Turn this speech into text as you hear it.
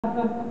Novak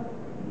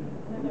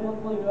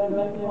farewell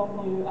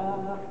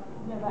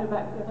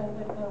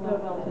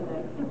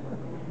today.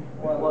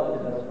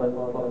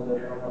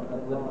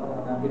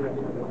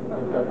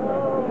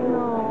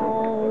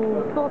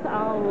 No, sort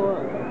out.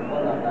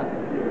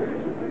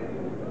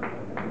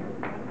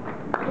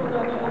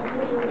 I'm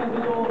sure you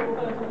remember your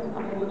first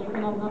school and you can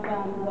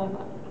understand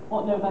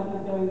what Novak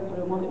is going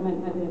through and what it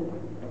meant to him.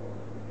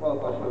 Well,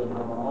 for sure,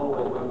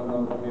 always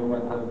remember for me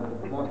when the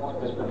most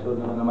special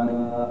tournament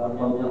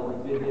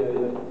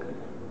video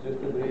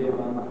just a dream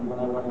and when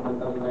I went to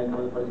dominate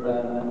for the first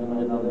time and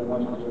the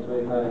emotions was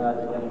very high.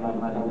 I can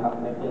imagine how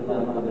I feel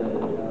now for the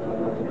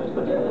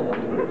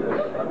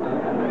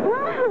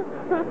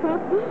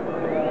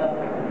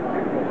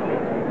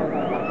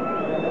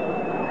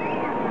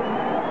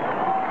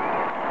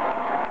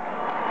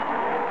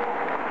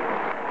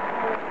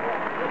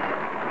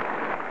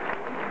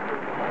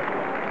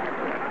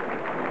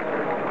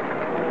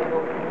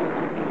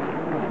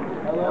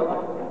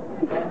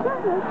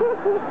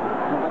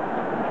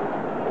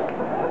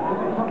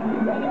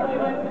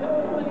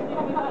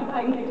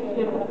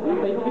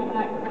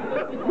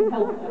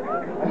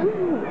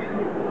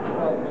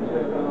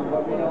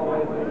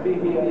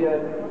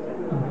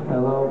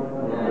Hello.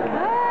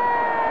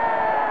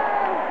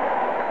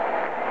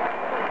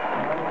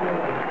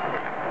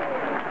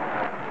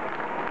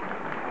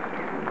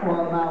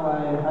 Well, now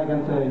I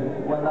can say,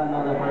 well done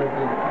on the first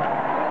thing.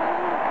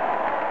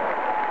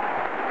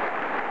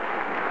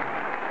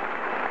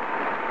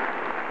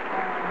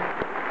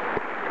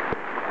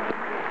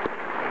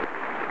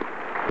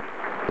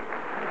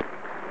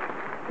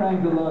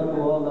 Thanks a lot to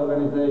all the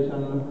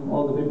organization,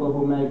 all the people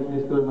who make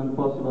this tournament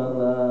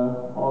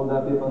possible, all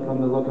the people from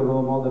the locker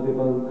room, all the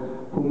people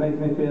who make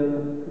me feel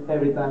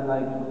every time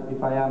like if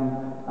I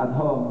am at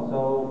home.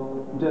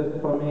 So just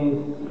for me,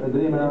 it's a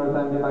dream every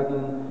time to be back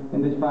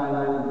in this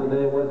final.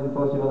 Today wasn't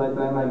possible. I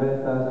tried my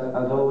best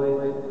as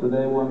always.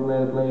 Today one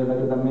player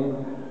better than me.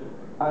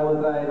 I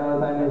will try another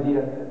time next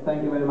year.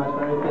 Thank you very much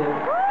for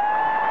everything.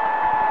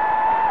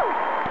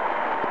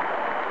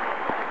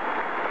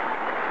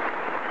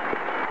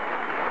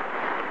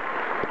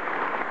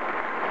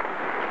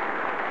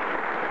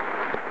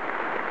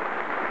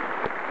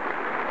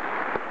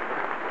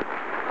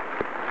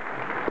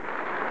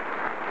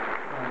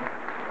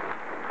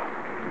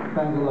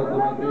 Thanks a lot to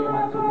my team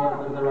and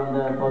supporters around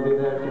there for being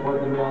there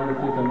supporting me all the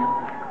season.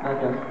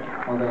 Gracias.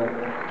 All the best.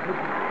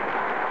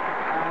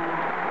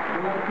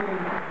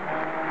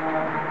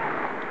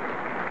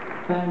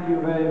 Thank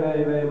you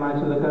very much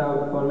to the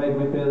crowd for making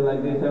me feel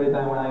like this every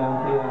time when I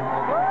am here.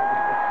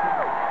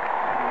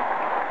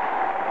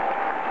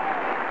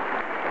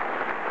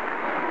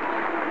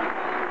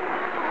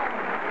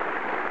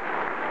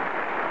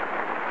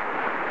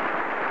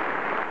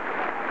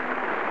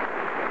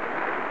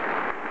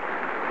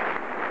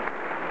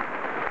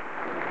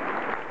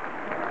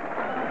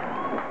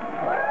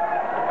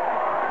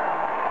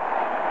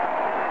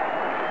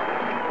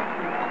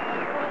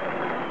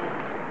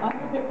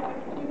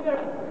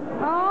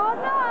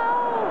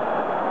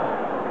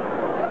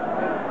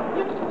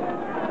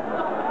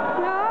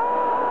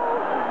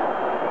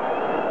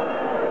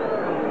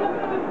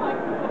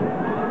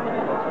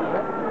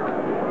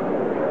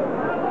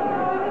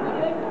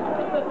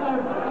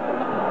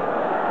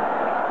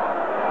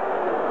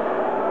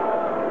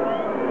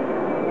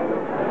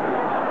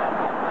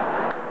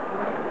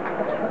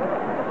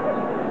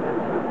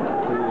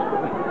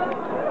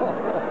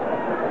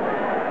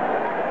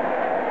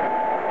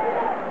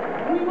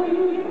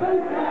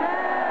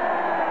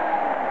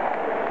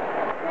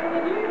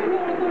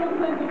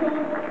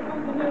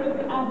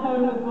 At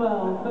home as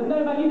well. But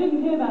Novak, you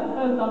didn't hear that the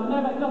first time.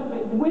 Novak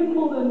Djokovic,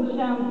 Wimbledon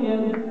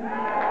champion.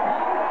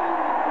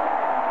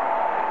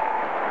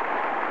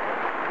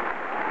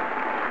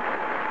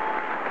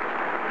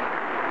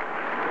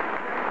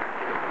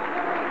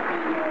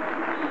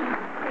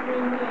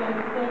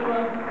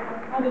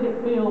 How did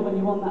it feel when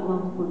you won that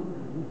last one?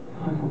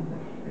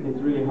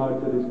 It's really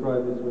hard to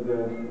describe this with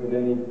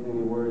any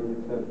words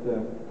except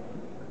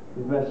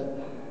the best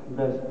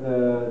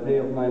day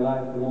of my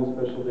life, the most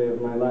special day of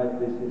my life.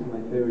 This is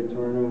my favorite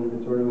tournament,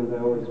 the tournament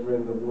I always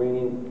dreamed of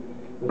winning.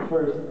 The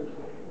first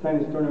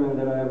tennis tournament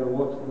that I ever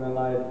watched in my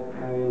life.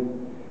 I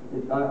mean,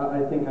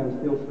 I think I'm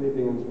still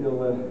sleeping, I'm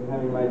still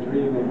having my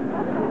dream,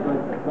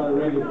 but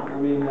really, I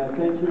mean,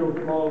 thank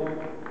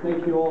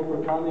you all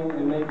for coming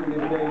and making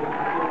this day.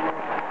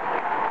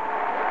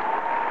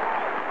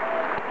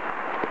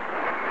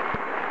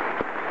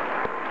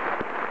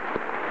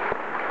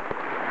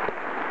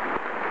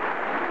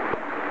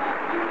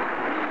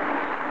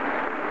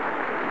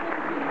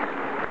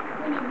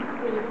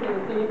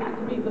 So you had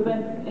to be the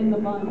best in the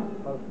final.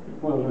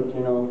 Well, look, you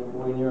know,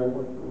 when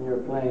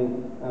you're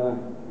playing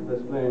the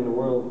best player in the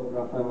world,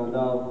 Rafa and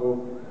Novak,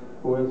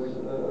 who has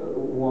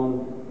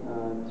won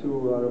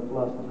 2 out of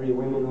last 3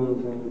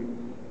 Wimbledons, and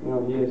you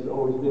know he has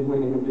always been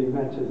winning the big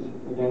matches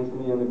against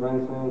me in the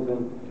Grand Slams,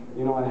 and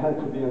you know, I had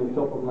to be on the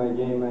top of my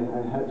game.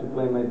 I had to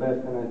play my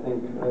best, and I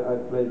think I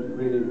played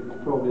really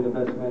probably the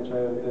best match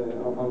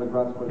on the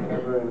grass court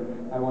ever,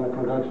 and I want to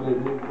congratulate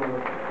him for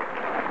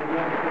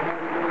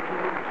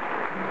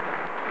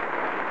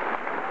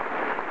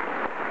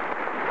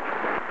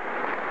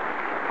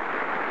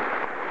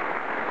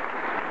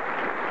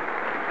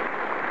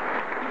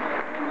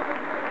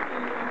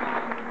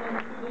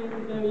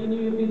You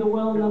knew you'd be the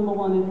world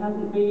 #1. It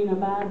hasn't been a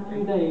bad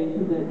few days,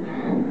 has it?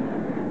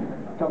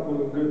 A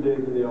couple of good days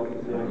in the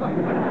office, yeah.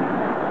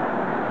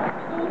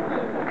 Also,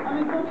 I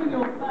mean, talking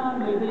your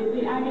family,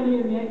 the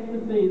agony and the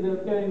ecstasy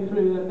that's going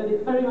through it, but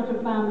it's very much a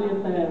family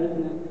affair,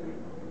 isn't it?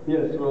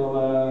 Yes, well,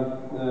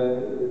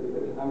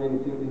 I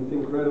mean, it's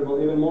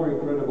incredible, even more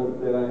incredible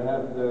that I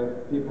have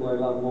the people I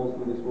love most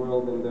in this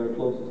world and they're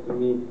closest to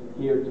me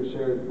here to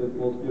share the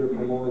most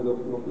beautiful moment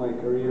of my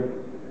career.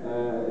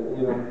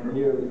 You know,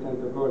 here in the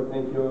center court.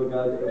 Thank you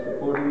guys for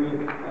supporting me.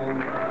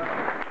 And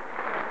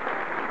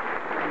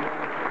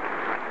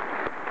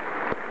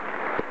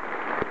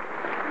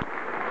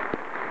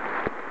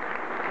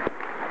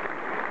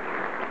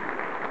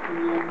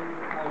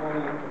I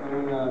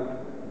wanna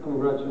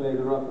congratulate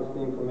the Rafa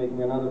team for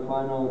making another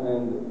final,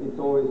 and it's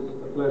always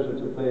a pleasure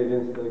to play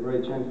against a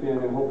great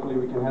champion, and hopefully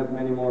we can have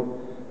many more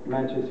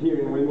matches here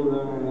in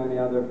Wimbledon and any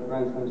other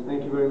Grand Slams.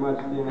 Thank you very much.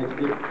 See you next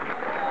year.